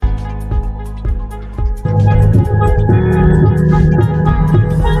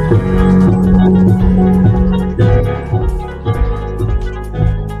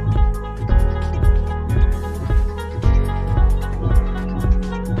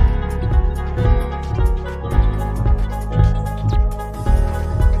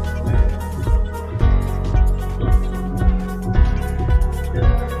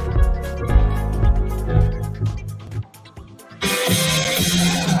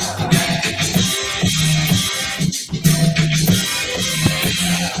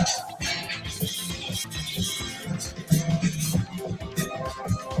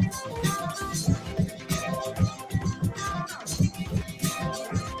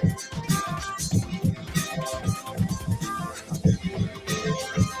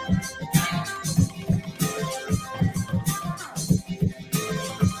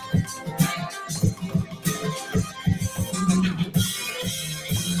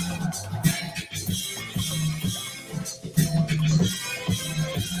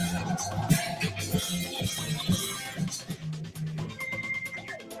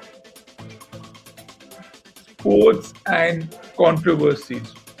and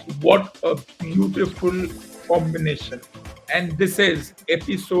controversies. What a beautiful combination. And this is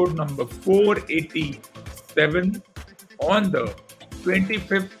episode number 487 on the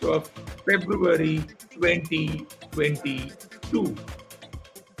 25th of February 2022.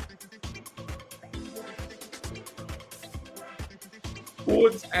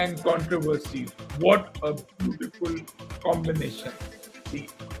 Sports and controversies. What a beautiful combination. The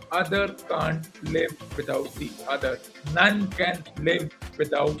other can't live without the other. None can live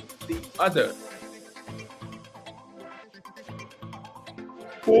without the other.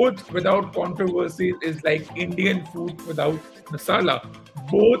 Sports without controversies is like Indian food without masala.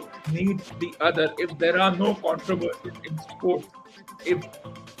 Both need the other. If there are no controversies in sports, if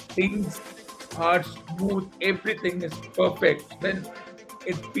things are smooth, everything is perfect, then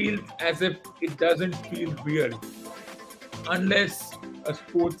it feels as if it doesn't feel real. Unless a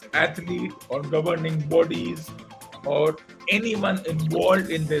sports athlete or governing bodies or anyone involved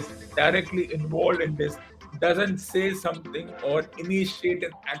in this, directly involved in this, doesn't say something or initiate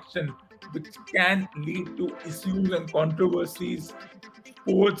an action which can lead to issues and controversies,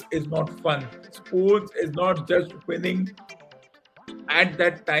 sports is not fun. Sports is not just winning at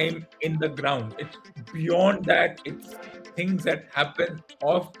that time in the ground. It's beyond that. It's things that happen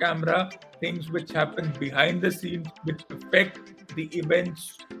off camera, things which happen behind the scenes, which affect the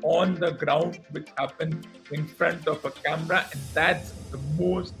events on the ground, which happen in front of a camera, and that's the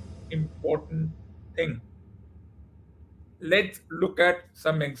most important thing. Let's look at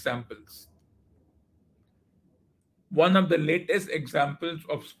some examples. One of the latest examples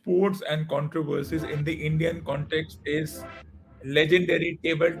of sports and controversies in the Indian context is legendary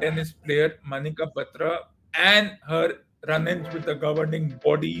table tennis player Manika Batra and her run-ins with the governing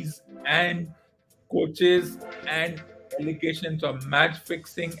bodies and coaches and allegations of match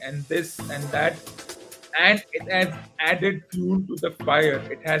fixing and this and that. And it has added fuel to the fire.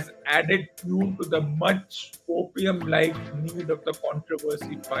 It has added fuel to the much opium like need of the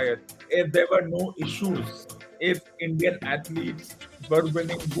controversy fire. If there were no issues, if Indian athletes were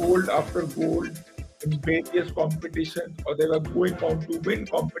winning gold after gold in various competitions or they were going on to win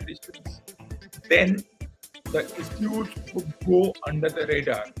competitions, then the issues would go under the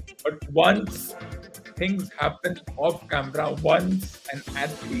radar. But once things happen off camera, once an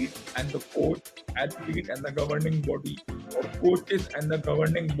athlete and the coach, athlete and the governing body, or coaches and the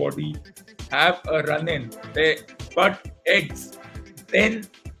governing body have a run in, they butt eggs, then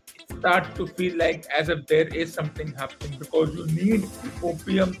it starts to feel like as if there is something happening because you need the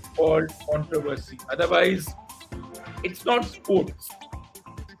opium called controversy. Otherwise, it's not sports.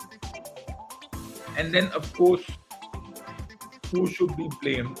 And then, of course, who should be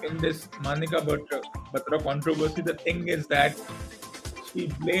blamed in this Manika Batra controversy? The thing is that she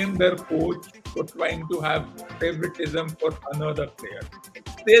blamed their coach for trying to have favoritism for another player.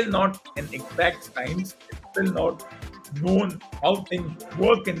 It's still not an exact science. It's still not known how things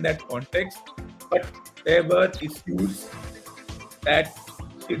work in that context. But there were issues that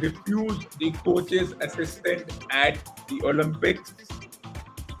she refused the coach's assistant at the Olympics,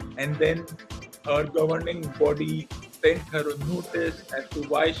 and then her governing body sent her a notice as to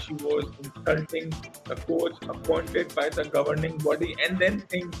why she was insulting the coach appointed by the governing body, and then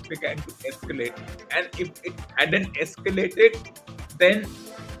things began to escalate. And if it hadn't escalated, then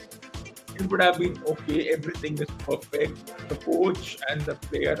it would have been okay, everything is perfect, the coach and the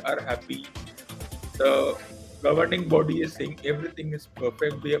player are happy, the governing body is saying everything is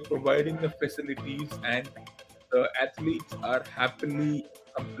perfect, we are providing the facilities, and the athletes are happily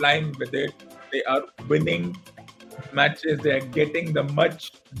complying with it, they are winning matches, they are getting the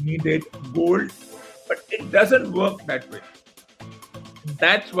much needed gold, but it doesn't work that way.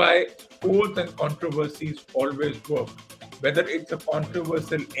 That's why sports and controversies always work. Whether it's a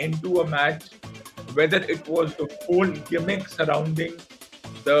controversial end to a match, whether it was the whole gimmick surrounding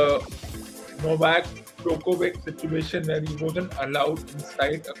the Novak Djokovic situation where he wasn't allowed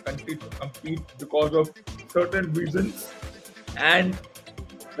inside a country to compete because of certain reasons, and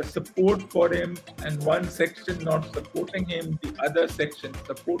the support for him, and one section not supporting him, the other section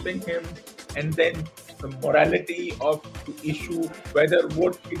supporting him, and then the morality of the issue, whether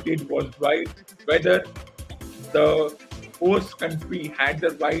what he did was right, whether the host country had the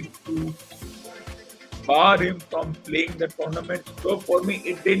right to bar him from playing the tournament. So for me,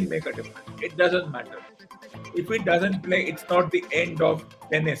 it didn't make a difference. It doesn't matter. If he doesn't play, it's not the end of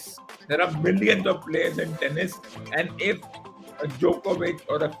tennis. There are millions of players in tennis, and if a Djokovic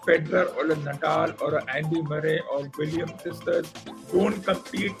or a Federer or a Nadal or a Andy Murray or Williams sisters don't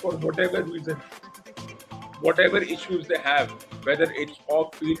compete for whatever reason, whatever issues they have, whether it's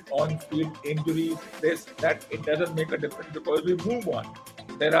off field, on field, injuries, this, that, it doesn't make a difference because we move on.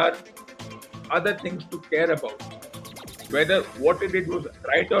 There are other things to care about. Whether what it did was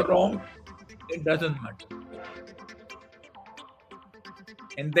right or wrong, it doesn't matter.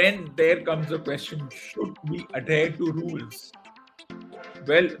 And then there comes the question, should we adhere to rules?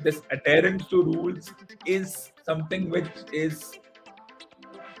 Well, this adherence to rules is something which is,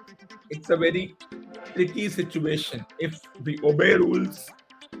 it's a very tricky situation. If we obey rules,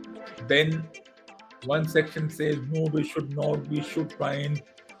 then one section says no, we should not, we should try and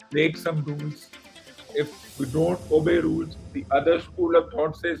break some rules. If we don't obey rules, the other school of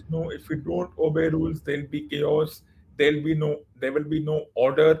thought says no, if we don't obey rules, there'll be chaos, there will be no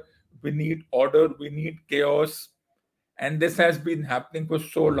order. We need order, we need chaos. And this has been happening for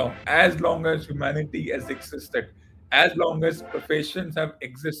so long, as long as humanity has existed, as long as professions have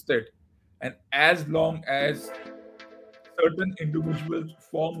existed, and as long as certain individuals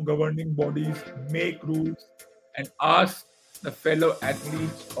form governing bodies, make rules, and ask the fellow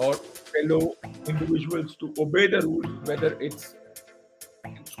athletes or fellow individuals to obey the rules, whether it's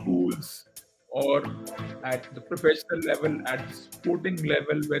in schools or at the professional level, at the sporting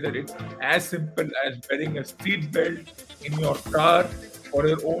level, whether it's as simple as wearing a seat belt in your car for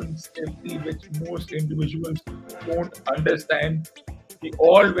your own safety, which most individuals don't understand. We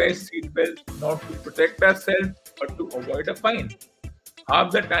all wear seat belts not to protect ourselves, but to avoid a fine.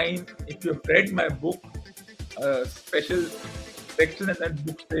 Half the time, if you've read my book, a special section in that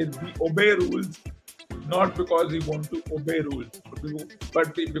book says we obey rules not because we want to obey rules,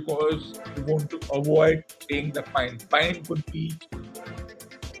 but because we want to avoid paying the fine. Fine could be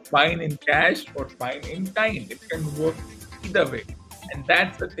fine in cash or fine in kind. It can work either way. And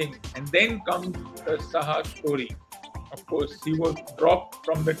that's the thing. And then comes the Saha story. Of course, he was dropped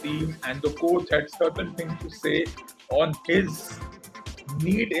from the team, and the coach had certain things to say on his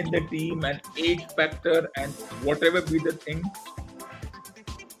need in the team and age factor and whatever be the thing.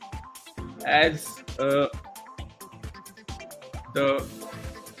 As the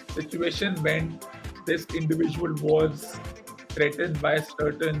situation when this individual was threatened by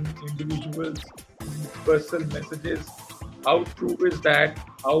certain individuals' personal messages. How true is that?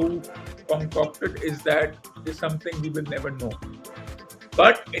 How concocted is that? Is something we will never know.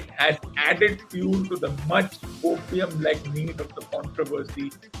 But it has added fuel to the much opium-like need of the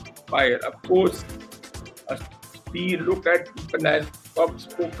controversy fire. Of course, uh, we look at people as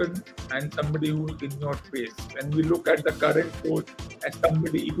soft-spoken and somebody who is in your face. And we look at the current coach as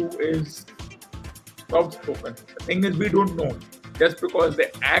somebody who is soft-spoken. The thing is, we don't know. Just because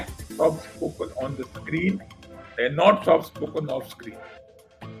they act soft-spoken on the screen, they're not soft-spoken off screen.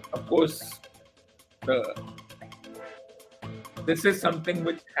 Of course, the this is something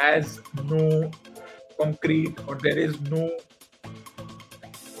which has no concrete, or there is no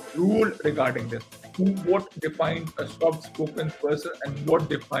rule regarding this. What defines a soft spoken person and what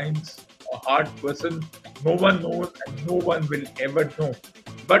defines a hard person, no one knows and no one will ever know.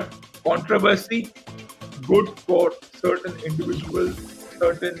 But controversy, good for certain individuals,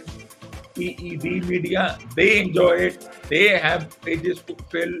 certain PED media, they enjoy it, they have pages to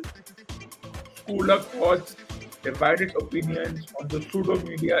fill, school of thoughts, divided opinions on the pseudo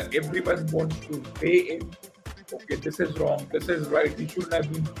media. Everyone wants to weigh in. Okay, this is wrong. This is right. He shouldn't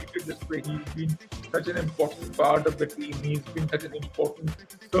have been treated this way. He's been such an important part of the team. He's been such an important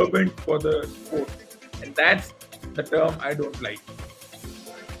servant for the sport. And that's the term I don't like.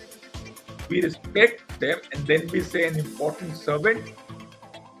 We respect them and then we say an important servant.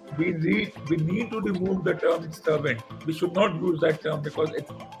 We need to remove the term servant. We should not use that term because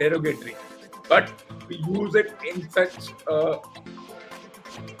it's derogatory. But we use it in such a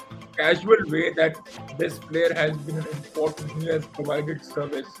casual way that this player has been an important, he has provided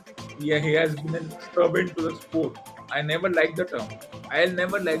service. Yeah, he has been a servant to the sport. I never like the term. I'll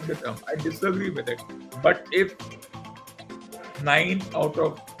never like the term. I disagree with it. But if 9 out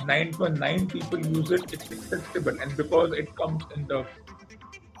of 9.9 people use it, it's acceptable. And because it comes in the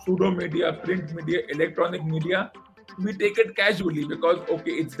pseudo media, print media, electronic media, we take it casually because,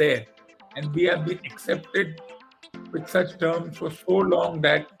 okay, it's there. And we have been accepted with such terms for so long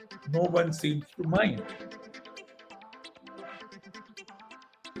that no one seems to mind.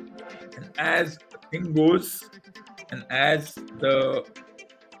 And as the thing goes, and as the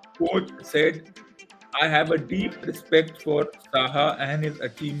coach said, I have a deep respect for Saha and his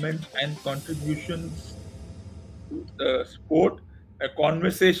achievements and contributions to the sport. A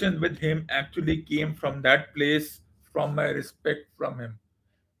conversation with him actually came from that place, from my respect from him.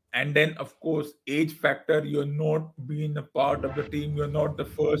 And then, of course, age factor, you're not being a part of the team, you're not the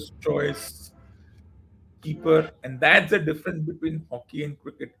first choice. keeper, and that's the difference between hockey and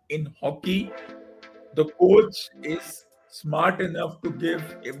cricket. In hockey, the coach is smart enough to give,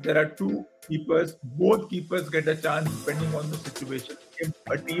 if there are two keepers, both keepers get a chance depending on the situation. If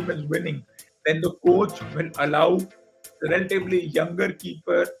a team is winning, then the coach will allow the relatively younger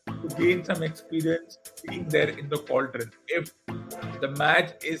keeper to gain some experience being there in the cauldron. If the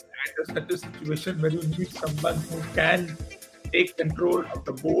match is at such a situation where you need someone who can take control of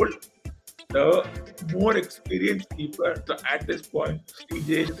the goal, the more experienced keeper, so at this point,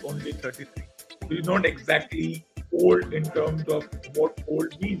 CJ is only 33. So he's not exactly old in terms of what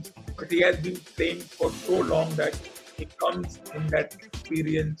old means, but he has been playing for so long that he comes in that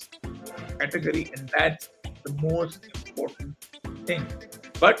experience category, and that's the most important thing.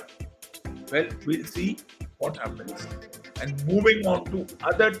 But, well, we'll see what happens. And moving on to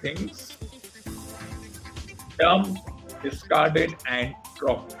other things, dumped, discarded, and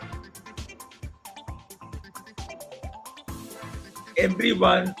dropped.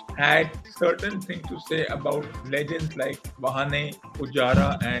 Everyone had certain things to say about legends like Vahane,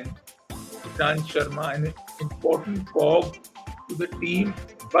 Pujara, and Ishan Sharma, an important cog to the team,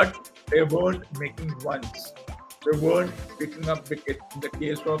 but they weren't making runs. They weren't picking up wickets in the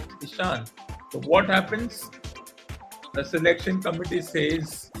case of Ishan. So what happens? The selection committee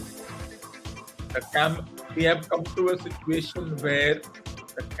says we have come to a situation where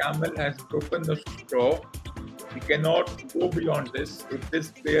the camel has broken the straw. We cannot go beyond this. If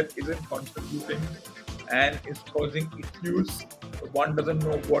this player isn't contributing and is causing issues, one doesn't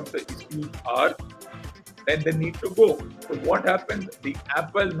know what the issues are, then they need to go. So what happens? The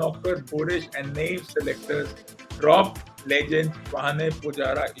Apple, Knocker, Borish and Naive selectors drop legends Vahane,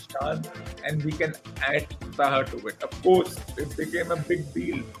 Pujara, Ishan, and we can add Saha to it. Of course, it became a big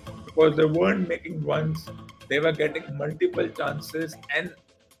deal because they weren't making runs. They were getting multiple chances, and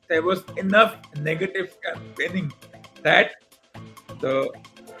there was enough negative campaigning that the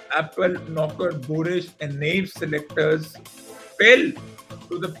Apple, Knocker, Borish, and Naive selectors fell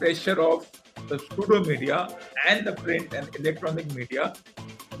to the pressure of the pseudo media and the print and electronic media.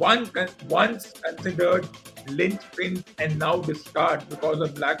 Once considered linchpins and now discard because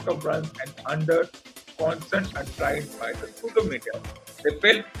of lack of runs and under constant tried by the pseudo media. They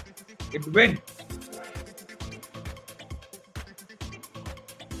felt it went.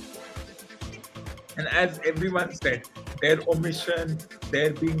 And as everyone said, their omission,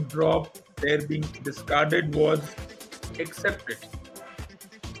 their being dropped, their being discarded was accepted.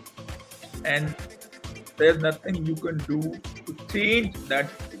 And there's nothing you can do to change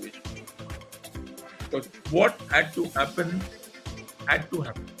that situation. Because what had to happen, had to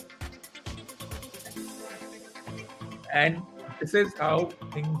happen. And this is how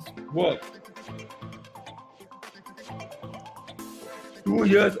things work. 2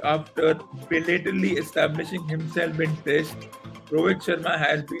 years after belatedly establishing himself in Test, Rohit Sharma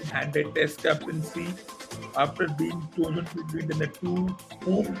has been handed Test captaincy after being chosen to lead in the 2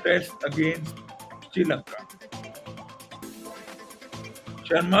 home tests against Sri Lanka.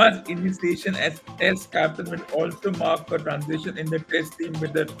 Sharma's initiation as Test captain will also mark a transition in the Test team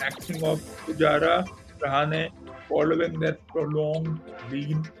with the axing of Pujara, Rahane following their prolonged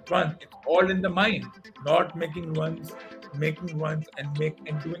lean run. It's all in the mind, not making runs, and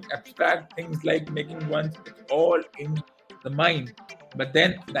doing abstract things like making runs. It's all in the mind. But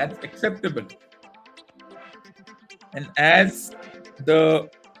then that's acceptable. And as the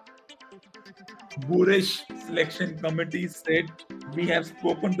Borish selection committee said, we have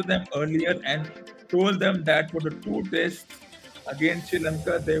spoken to them earlier and told them that for the 2 tests against Sri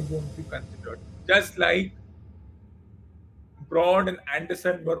Lanka, they won't be considered. Just like Broad and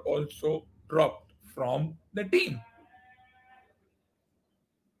Anderson were also dropped from the team.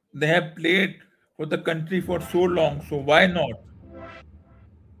 They have played for the country for so long, so why not?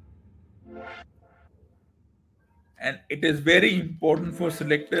 And it is very important for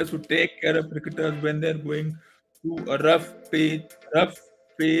selectors to take care of cricketers when they're going through a rough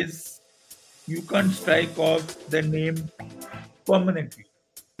phase. You can't strike off their name permanently.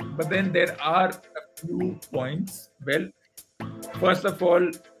 But then there are a few points. Well, first of all,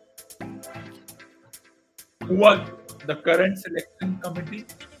 who are the current selection committee,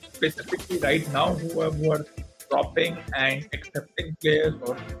 specifically right now, who are dropping and accepting players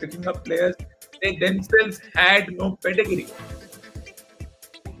or picking up players, they themselves had no pedigree.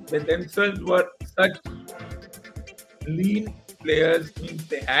 They themselves were such lean players, means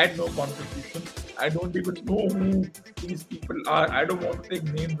they had no contribution. I don't even know who these people are. I don't want to take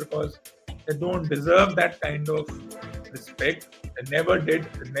names because they don't deserve that kind of respect. They never did,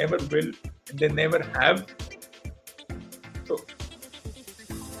 they never will, and they never have. So,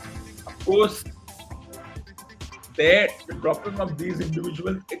 of course, the dropping of these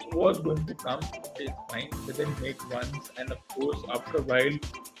individuals, it was going to come. Okay, fine. They didn't make runs, and of course, after a while,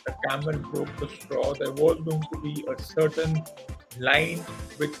 the camel broke the straw. There was going to be a certain line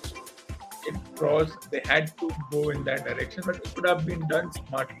which it crossed. They had to go in that direction, but it could have been done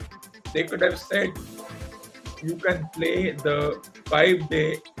smartly. They could have said, you can play the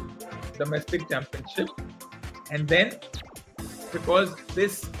 5-day domestic championship, and then, because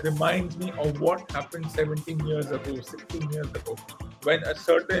this reminds me of what happened 17 years ago, 16 years ago, when a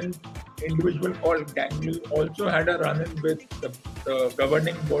certain individual called Ganguly also had a run-in with the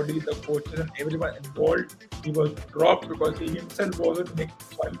governing body, the coaches, and everyone involved. He was dropped because he himself wasn't making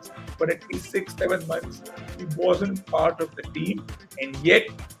funds for at least 6-7 months. He wasn't part of the team, and yet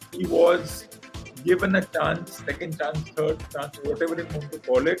he was given a chance, second chance, third chance, whatever you want to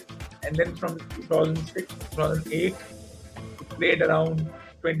call it. And then from 2006, 2008, he played around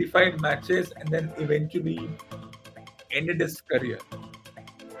 25 matches and then eventually ended his career.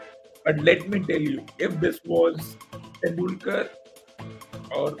 But let me tell you, if this was Tendulkar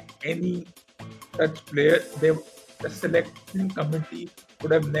or any such player, the selection committee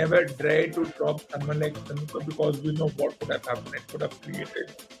would have never dared to drop someone like Tendulkar, because we know what would have happened. It would have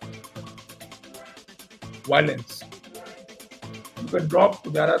created violence. You can drop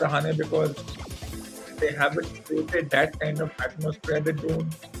Pujara Rahane because they haven't created that kind of atmosphere. They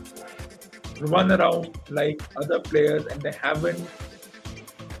don't run around like other players, and they haven't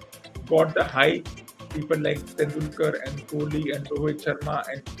got the hype people like Tendulkar and Kohli and Rohit Sharma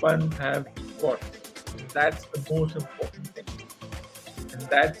and Pant have got. That's the most important thing. And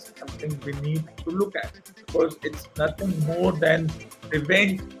that's something we need to look at, because it's nothing more than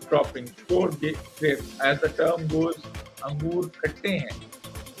revenge dropping, score grapes. As the term goes, angur khatte hain.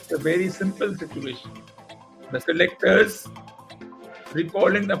 It's a very simple situation. The selectors,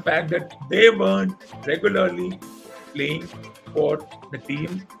 recalling the fact that they weren't regularly playing for the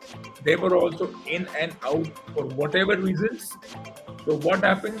team, they were also in and out for whatever reasons. So what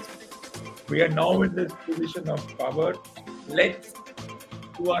happens? We are now in this position of power. Let's,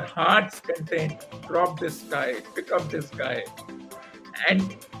 to our heart's content, drop this guy, pick up this guy.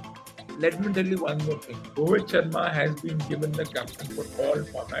 And let me tell you one more thing. Rohit Sharma has been given the captain for all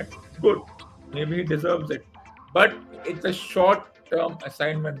formats. Good. Maybe he deserves it. But it's a short-term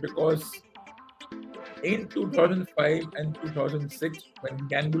assignment, because in 2005 and 2006, when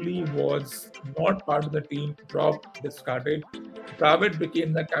Ganguly was not part of the team, dropped, discarded, Dravid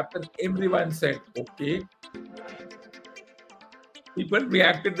became the captain, everyone said, okay. People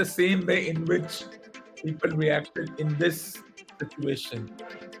reacted the same way in which people reacted in this situation.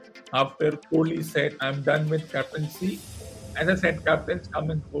 After Kohli said, I'm done with captaincy, as I said, captains come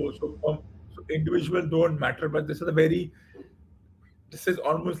and go. So individuals don't matter, but this is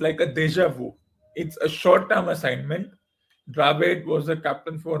almost like a deja vu. It's a short-term assignment. Dravid was the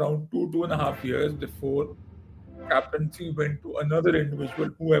captain for around 2.5 years before captaincy went to another individual,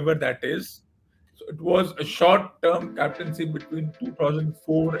 whoever that is. So it was a short-term captaincy between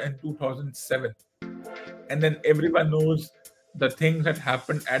 2004 and 2007. And then everyone knows the things that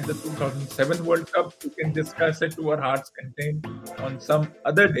happened at the 2007 World Cup. We can discuss it to our heart's content on some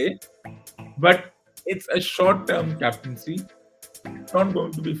other day. But it's a short-term captaincy. It's not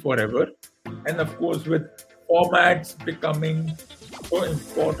going to be forever. And of course, with formats becoming so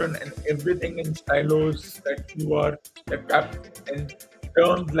important and everything in silos, that you are the captain, and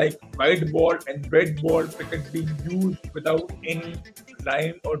terms like white ball and red ball cricket being used without any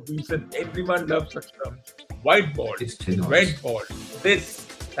rhyme or reason. Everyone loves such terms. White ball, red ball, this,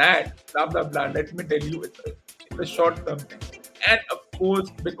 that, blah, blah, blah. Let me tell you, it's a short-term thing. And of course,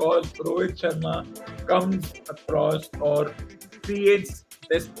 because Rohit Sharma comes across or creates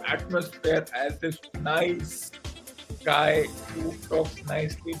this atmosphere as this nice guy who talks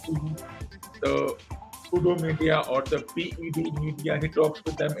nicely to the pseudo media or the PED media. He talks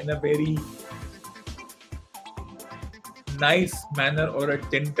with them in a very nice manner or a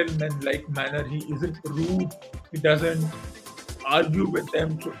gentleman-like manner. He isn't rude. He doesn't argue with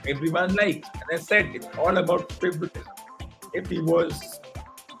them, so everyone likes. And I said, it's all about favoritism. If he was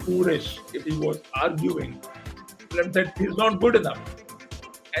foolish, if he was arguing, that he's not good enough.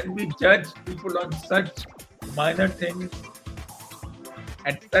 And we judge people on such minor things,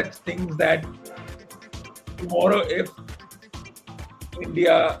 and such things that tomorrow, if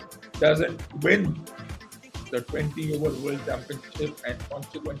India doesn't win the 20-over World Championship and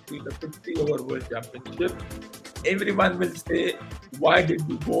consequently the 50-over World Championship, everyone will say, why did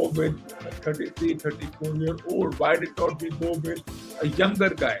we go with a 33, 34-year-old? Why did not we go with a younger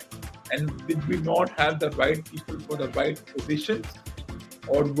guy? And did we not have the right people for the right positions?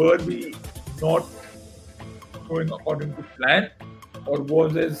 Or were we not going according to plan, or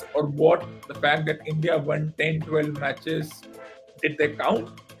what the fact that India won 10, 12 matches, did they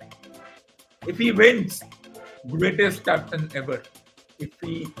count? If he wins, greatest captain ever. If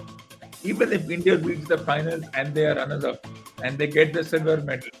he Even if India reaches the finals and they are runners up and they get the silver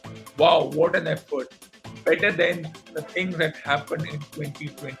medal, wow, what an effort. Better than the things that happened in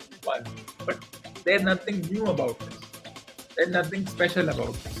 2021. But there's nothing new about this. There's nothing special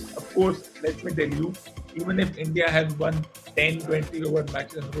about this. Of course, let me tell you, even if India has won 10, 20 over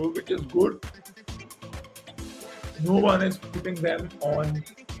matches in a row, which is good, no one is putting them on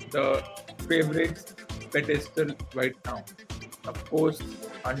the favorites pedestal right now. Of course,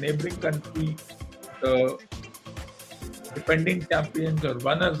 our neighboring country, the defending champions or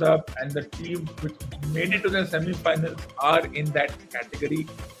runners up, and the teams which made it to the semi-finals are in that category.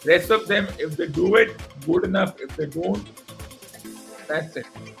 Rest of them, if they do it, good enough. If they don't, that's it.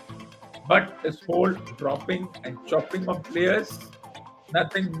 But this whole dropping and chopping of players,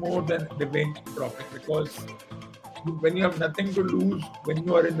 nothing more than revenge dropping, because when you have nothing to lose, when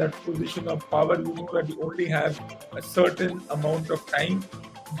you are in that position of power, you know that you only have a certain amount of time.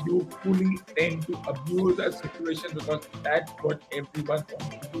 You fully tend to abuse that situation, because that's what everyone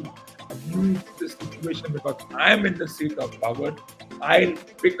wants to do. Abuse the situation, because I'm in the seat of power. I'll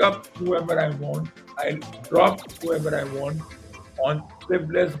pick up whoever I want. I'll drop whoever I want on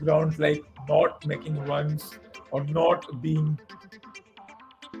frivolous grounds like not making runs or not being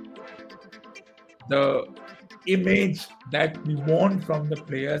the image that we want from the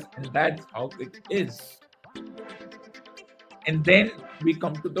players, and that's how it is. And then we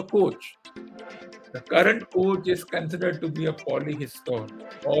come to the coach. The current coach is considered to be a polyhistor,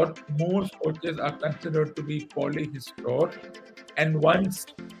 or most coaches are considered to be polyhistor. And once,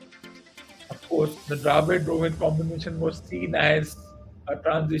 of course, the Dravid Rohit combination was seen as a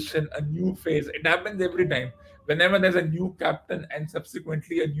transition, a new phase. It happens every time. Whenever there's a new captain and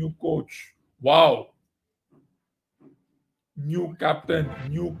subsequently a new coach, wow, new captain,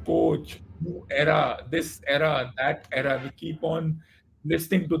 new coach, new era, this era, that era. We keep on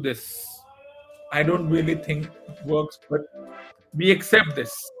listening to this. I don't really think it works, but we accept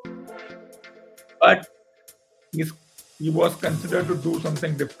this. But he's, he was considered to do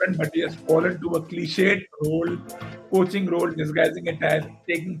something different, but he has fallen to a cliched role, coaching role, disguising it as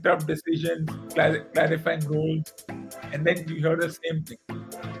taking tough decisions, clarifying roles, and then you hear the same thing.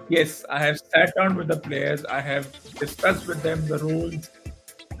 Yes, I have sat down with the players. I have discussed with them the roles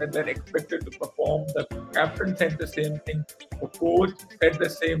that they're expected to perform. The captain said the same thing. The coach said the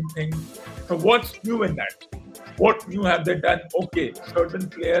same thing. So what's new in that? What new have they done? Okay, certain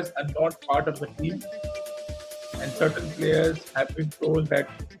players are not part of the team, and certain players have been told that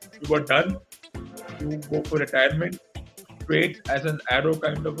you are done. You go for retirement, straight as an arrow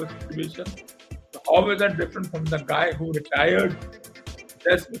kind of a situation. So how is that different from the guy who retired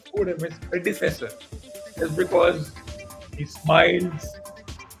just before him, his predecessor, just because he smiles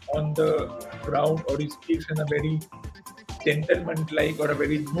on the ground or he speaks in a very gentleman-like or a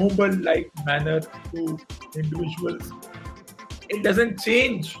very noble-like manner to individuals? It doesn't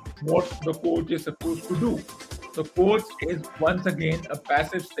change what the coach is supposed to do. The coach is once again a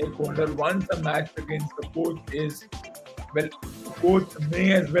passive stakeholder. Once a match against the coach is, well, the coach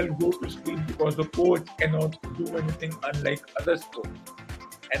may as well go to sleep, because the coach cannot do anything unlike other sports.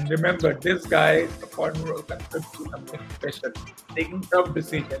 And remember, this guy, according to considered to be something special, taking tough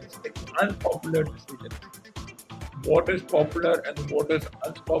decisions, taking unpopular decisions. What is popular and what is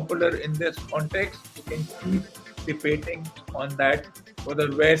unpopular in this context, we can keep debating on that for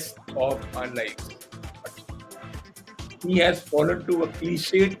the rest of our lives. He has fallen to a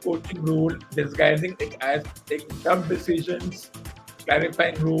cliched coaching role, disguising it as taking tough decisions,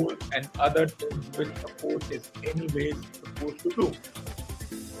 clarifying roles, and other things which the coach is anyways supposed to do.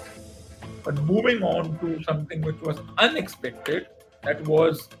 But moving on to something which was unexpected, that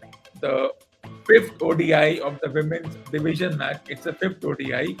was the fifth ODI of the women's division match. It's a fifth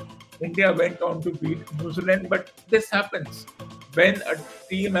ODI. India went on to beat New Zealand, but this happens. When a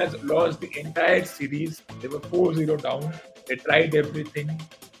team has lost the entire series, they were 4-0 down. They tried everything,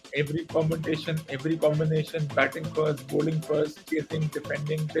 every combination, batting first, bowling first, chasing,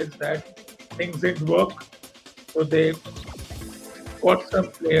 defending, this, that. Things didn't work. So they got some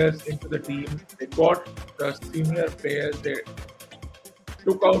players into the team. They got the senior players. They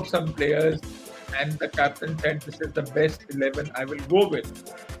took out some players, and the captain said, "This is the best 11 I will go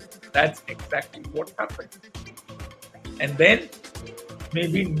with." That's exactly what happened. And then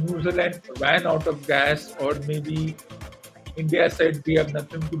maybe New Zealand ran out of gas, or maybe India said, "We have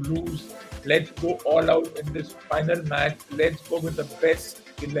nothing to lose. Let's go all out in this final match. Let's go with the best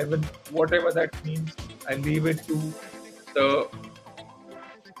 11, whatever that means. I leave it to the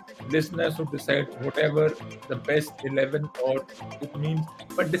listeners to decide whatever the best 11 or it means.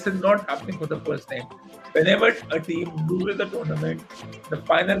 But this is not happening for the first time. Whenever a team loses the tournament, the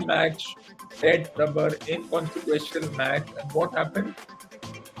final match, dead rubber, inconsequential match, and what happens?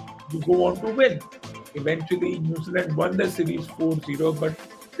 You go on to win. Eventually, New Zealand won the series 4-0, but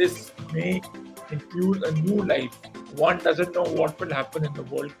this may infuse a new life. One doesn't know what will happen in the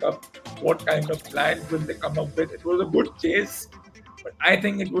World Cup, what kind of plans will they come up with. It was a good chase, but I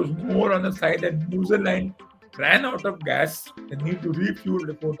think it was more on the side that New Zealand ran out of gas. They need to refuel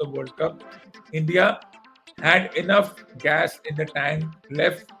before the World Cup. India had enough gas in the tank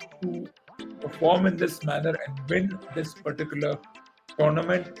left to perform in this manner and win this particular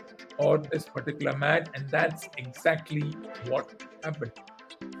tournament or this particular match, and that's exactly what happened.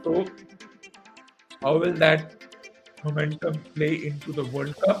 So, how will that momentum play into the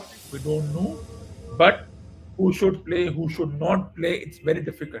World Cup? We don't know, but who should play, who should not play, it's very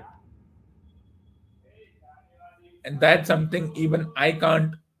difficult. And that's something even I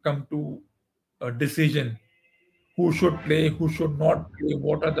can't come to a decision. Who should play, who should not play,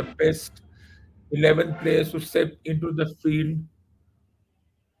 what are the best 11 players to step into the field,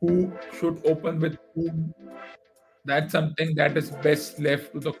 who should open with whom. That's something that is best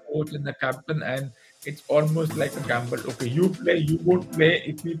left to the coach and the captain, and it's almost like a gamble. Okay, you play, you won't play.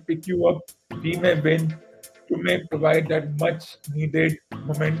 If we pick you up, we may win. You may provide that much needed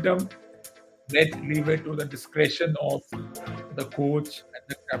momentum. Let's leave it to the discretion of the coach and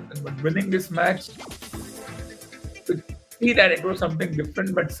the captain. But winning this match, to see that it was something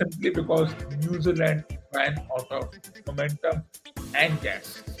different, but simply because New Zealand ran out of momentum and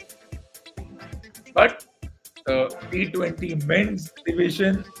gas. But the T20 men's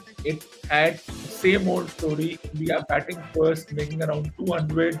division, it had the same old story. We are batting first, making around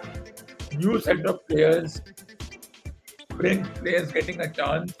 200. New set of players, French players getting a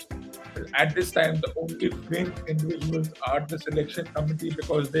chance. At this time, the only French individuals are the selection committee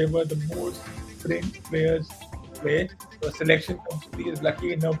because they were the most French players to play. The selection committee is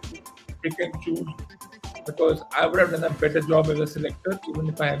lucky enough to pick and choose because I would have done a better job as a selector, even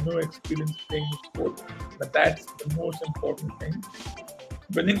if I have no experience playing the sport. But that's the most important thing.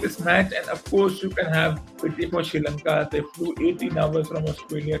 Winning this match, and of course, you can have pity for Sri Lanka. They flew 18 hours from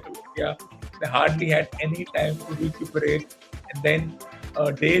Australia to India. They hardly had any time to recuperate, and then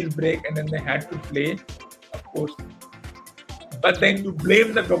a day's break, and then they had to play, of course. But then you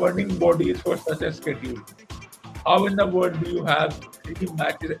blame the governing bodies for such a schedule. How in the world do you have 3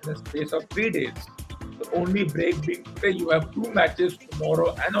 matches in the space of 3 days? The only break being today, you have 2 matches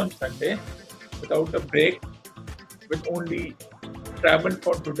tomorrow and on Sunday without a break, with only travel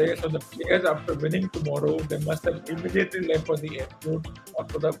for today. So the players, after winning tomorrow, they must have immediately left for the airport or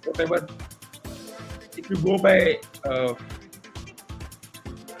for the whatever. If you go by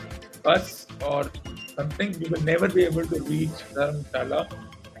bus or something, you will never be able to reach Dharamshala.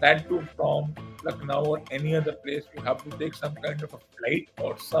 That too from Lucknow or any other place. You have to take some kind of a flight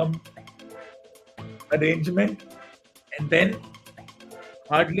or some arrangement, and then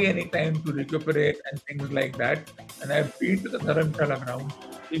hardly any time to recuperate and things like that. And I've been to the Dharamshala ground.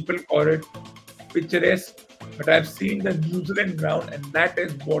 People call it picturesque, but I've seen the New Zealand ground, and that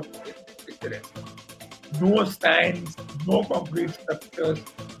is what is picturesque. No stands, no concrete structures,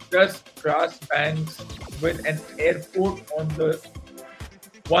 just grass banks with an airport on the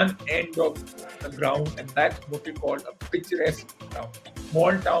one end of the ground, and that's what we call a picturesque ground.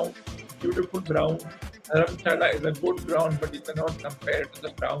 Small town, beautiful ground. Dharamshala is a good ground, but you cannot compare it to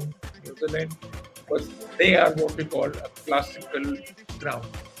the ground in New Zealand because they are what we call a classical ground.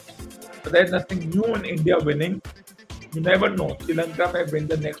 But there's nothing new in India winning. You never know. Sri Lanka may win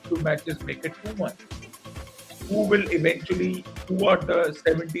the next 2 matches, make it 2-1. Who are the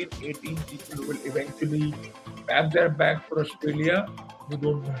 17, 18 people who will eventually pack their bag for Australia? We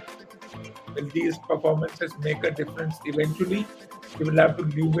don't know. Will these performances make a difference eventually? We will have to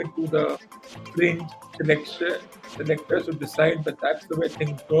leave it to the fringe selectors to decide, but that's the way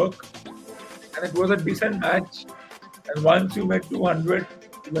things work. And it was a decent match. And once you made 200,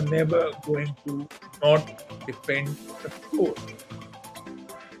 you were never going to not defend the score.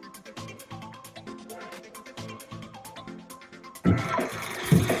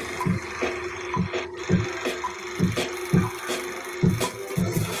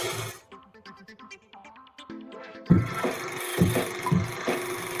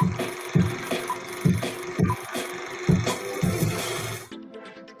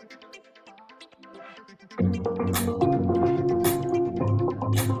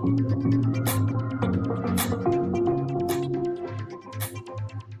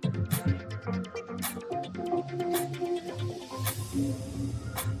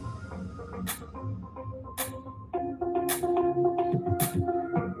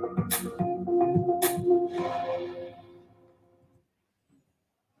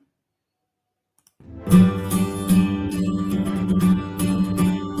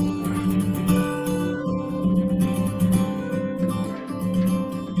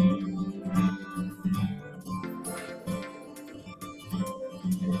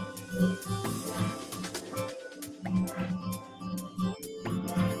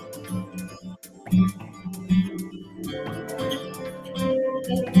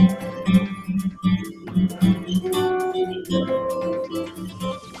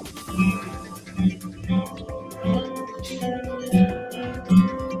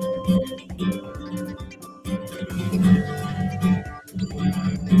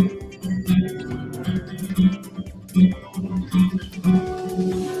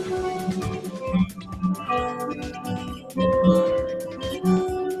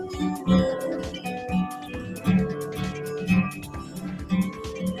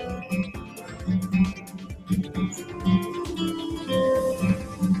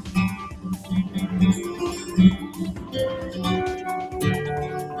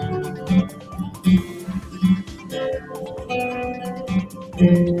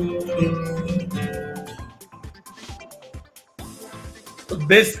 So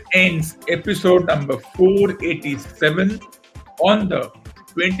this ends episode number 487 on the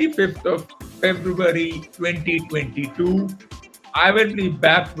 25th of February 2022. I will be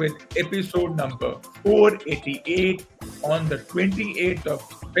back with episode number 488 on the 28th of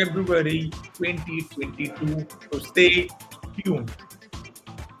February 2022. So stay tuned.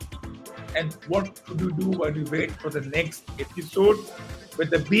 And what should you do while you wait for the next episode? With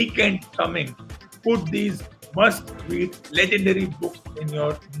the weekend coming, put these must-read legendary books in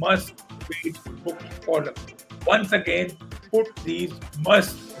your must-read books column. Once again, put these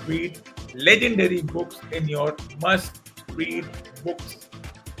must-read legendary books in your must-read books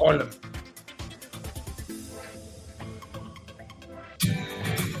column.